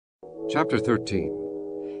Chapter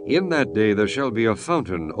 13. In that day there shall be a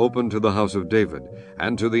fountain opened to the house of David,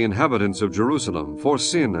 and to the inhabitants of Jerusalem, for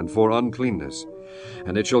sin and for uncleanness.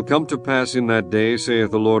 And it shall come to pass in that day,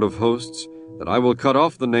 saith the Lord of hosts, that I will cut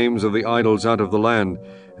off the names of the idols out of the land,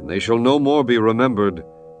 and they shall no more be remembered.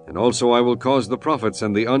 And also I will cause the prophets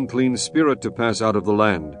and the unclean spirit to pass out of the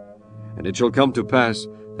land. And it shall come to pass,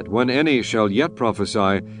 that when any shall yet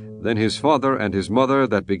prophesy, then his father and his mother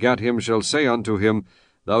that begat him shall say unto him,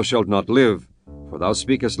 Thou shalt not live, for thou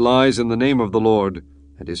speakest lies in the name of the Lord.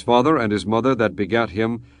 And his father and his mother that begat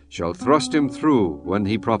him shall thrust him through when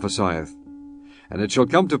he prophesieth. And it shall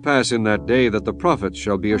come to pass in that day that the prophets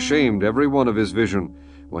shall be ashamed every one of his vision,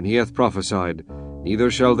 when he hath prophesied,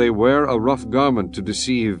 neither shall they wear a rough garment to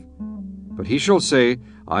deceive. But he shall say,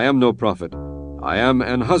 I am no prophet, I am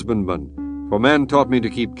an husbandman, for man taught me to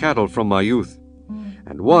keep cattle from my youth.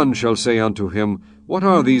 And one shall say unto him, What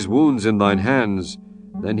are these wounds in thine hands?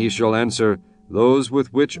 Then he shall answer, Those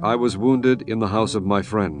with which I was wounded in the house of my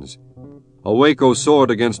friends. Awake, O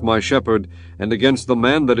sword, against my shepherd, and against the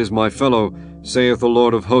man that is my fellow, saith the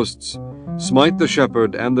Lord of hosts. Smite the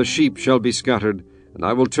shepherd, and the sheep shall be scattered, and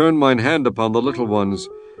I will turn mine hand upon the little ones.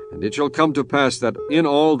 And it shall come to pass that in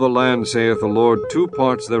all the land, saith the Lord, 2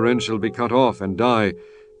 parts therein shall be cut off and die,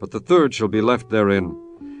 but the third shall be left therein.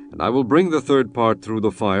 And I will bring the third part through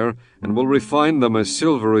the fire, and will refine them as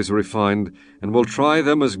silver is refined, and will try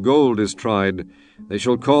them as gold is tried. They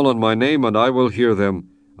shall call on my name, and I will hear them.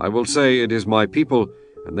 I will say, It is my people,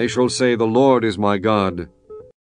 and they shall say, The Lord is my God.